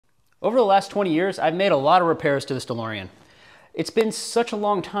Over the last 20 years, I've made a lot of repairs to this DeLorean. It's been such a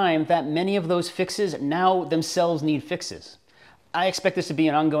long time that many of those fixes now themselves need fixes. I expect this to be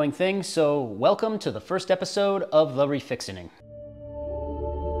an ongoing thing, so welcome to the first episode of the Refixening.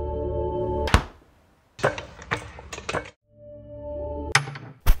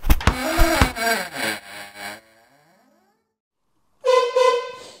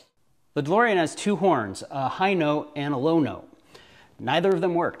 The DeLorean has two horns, a high note and a low note. Neither of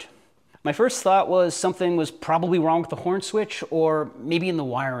them worked. My first thought was something was probably wrong with the horn switch, or maybe in the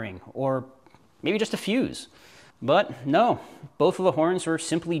wiring, or maybe just a fuse. But no, both of the horns were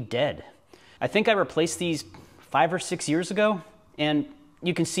simply dead. I think I replaced these 5 or 6 years ago, and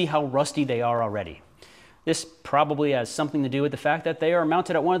you can see how rusty they are already. This probably has something to do with the fact that they are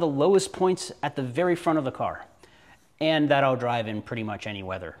mounted at one of the lowest points at the very front of the car, and that I'll drive in pretty much any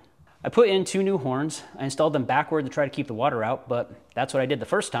weather. I put in 2 new horns. I installed them backward to try to keep the water out, but that's what I did the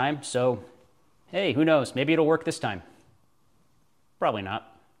first time, so hey, who knows, maybe it'll work this time. Probably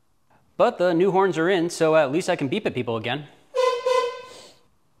not. But the new horns are in, so at least I can beep at people again.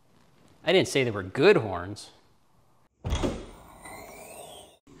 I didn't say they were good horns.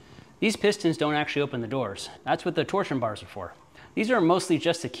 These pistons don't actually open the doors. That's what the torsion bars are for. These are mostly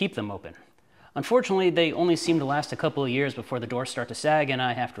just to keep them open. Unfortunately, they only seem to last a couple of years before the doors start to sag and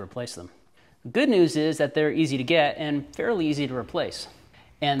I have to replace them. The good news is that they're easy to get and fairly easy to replace.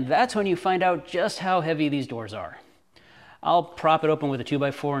 And that's when you find out just how heavy these doors are. I'll prop it open with a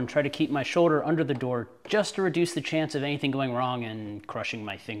 2x4 and try to keep my shoulder under the door just to reduce the chance of anything going wrong and crushing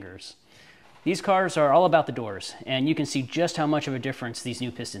my fingers. These cars are all about the doors, and you can see just how much of a difference these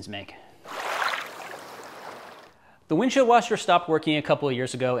new pistons make. The windshield washer stopped working a couple of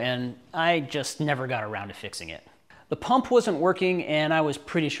years ago, and I just never got around to fixing it. The pump wasn't working, and I was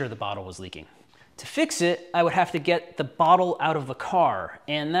pretty sure the bottle was leaking. To fix it, I would have to get the bottle out of the car,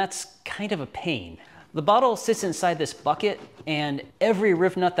 and that's kind of a pain. The bottle sits inside this bucket, and every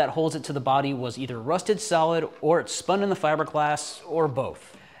riv nut that holds it to the body was either rusted solid, or it spun in the fiberglass, or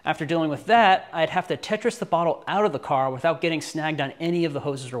both. After dealing with that, I'd have to Tetris the bottle out of the car without getting snagged on any of the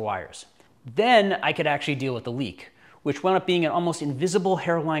hoses or wires. Then I could actually deal with the leak, which wound up being an almost invisible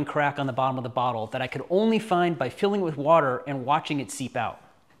hairline crack on the bottom of the bottle that I could only find by filling it with water and watching it seep out.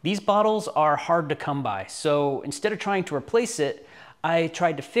 These bottles are hard to come by, so instead of trying to replace it, I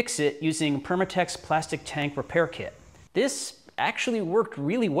tried to fix it using Permatex plastic tank repair kit. This actually worked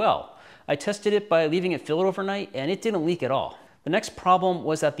really well. I tested it by leaving it filled overnight and it didn't leak at all. The next problem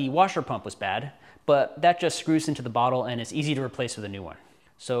was that the washer pump was bad, but that just screws into the bottle and it's easy to replace with a new one.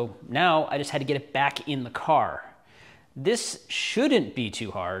 So now I just had to get it back in the car. This shouldn't be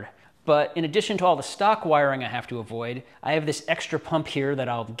too hard, but in addition to all the stock wiring I have to avoid, I have this extra pump here that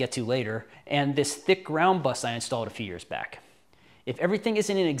I'll get to later, and this thick ground bus I installed a few years back. If everything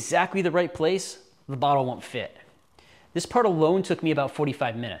isn't in exactly the right place, the bottle won't fit. This part alone took me about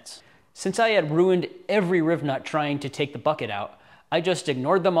 45 minutes. Since I had ruined every riv nut trying to take the bucket out, I just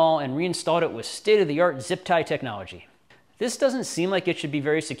ignored them all and reinstalled it with state-of-the-art zip tie technology. This doesn't seem like it should be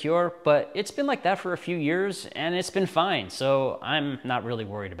very secure, but it's been like that for a few years and it's been fine, so I'm not really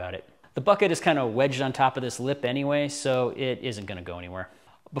worried about it. The bucket is kind of wedged on top of this lip anyway, so it isn't going to go anywhere.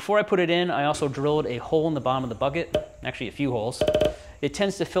 Before I put it in, I also drilled a hole in the bottom of the bucket, actually a few holes. It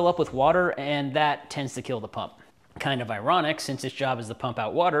tends to fill up with water and that tends to kill the pump. Kind of ironic since its job is to pump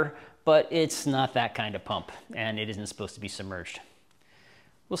out water, but it's not that kind of pump and it isn't supposed to be submerged.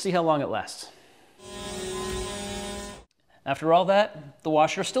 We'll see how long it lasts. After all that, the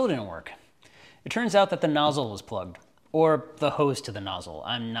washer still didn't work. It turns out that the nozzle was plugged, or the hose to the nozzle.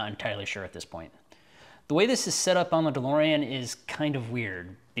 I'm not entirely sure at this point. The way this is set up on the DeLorean is kind of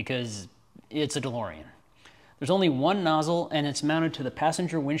weird because it's a DeLorean. There's only one nozzle and it's mounted to the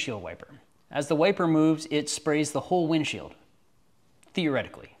passenger windshield wiper. As the wiper moves, it sprays the whole windshield.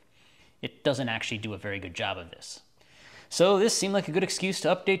 Theoretically. It doesn't actually do a very good job of this. So this seemed like a good excuse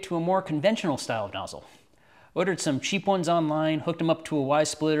to update to a more conventional style of nozzle. Ordered some cheap ones online, hooked them up to a Y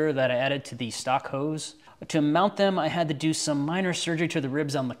splitter that I added to the stock hose. To mount them, I had to do some minor surgery to the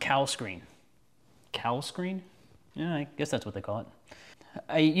ribs on the cowl screen. Cowl screen? Yeah, I guess that's what they call it.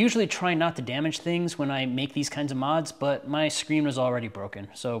 I usually try not to damage things when I make these kinds of mods, but my screen was already broken,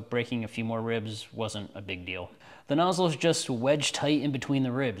 so breaking a few more ribs wasn't a big deal. The nozzle is just wedged tight in between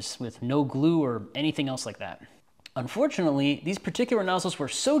the ribs, with no glue or anything else like that. Unfortunately, these particular nozzles were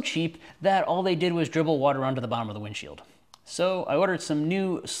so cheap that all they did was dribble water onto the bottom of the windshield. So I ordered some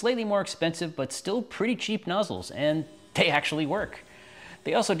new, slightly more expensive, but still pretty cheap nozzles, and they actually work.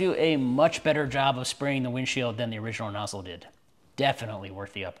 They also do a much better job of spraying the windshield than the original nozzle did. Definitely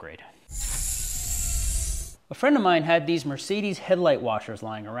worth the upgrade. A friend of mine had these Mercedes headlight washers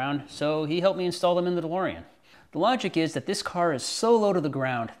lying around, so he helped me install them in the DeLorean. The logic is that this car is so low to the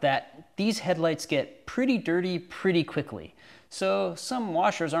ground that these headlights get pretty dirty pretty quickly, so some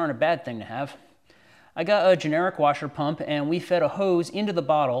washers aren't a bad thing to have. I got a generic washer pump and we fed a hose into the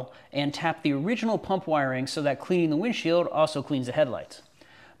bottle and tapped the original pump wiring so that cleaning the windshield also cleans the headlights.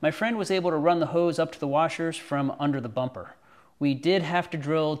 My friend was able to run the hose up to the washers from under the bumper. We did have to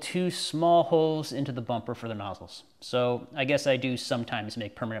drill 2 small holes into the bumper for the nozzles. So I guess I do sometimes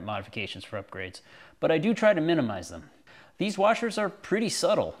make permanent modifications for upgrades, but I do try to minimize them. These washers are pretty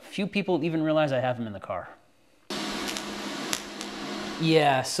subtle. Few people even realize I have them in the car.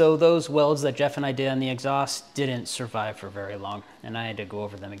 Yeah, so those welds that Jeff and I did on the exhaust didn't survive for very long, and I had to go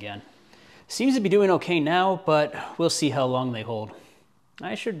over them again. Seems to be doing okay now, but we'll see how long they hold.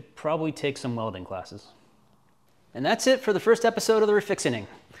 I should probably take some welding classes. And that's it for the first episode of the Refixening.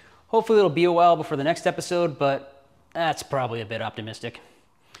 Hopefully it'll be a while before the next episode, but that's probably a bit optimistic.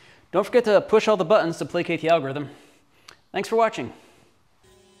 Don't forget to push all the buttons to placate the algorithm. Thanks for watching.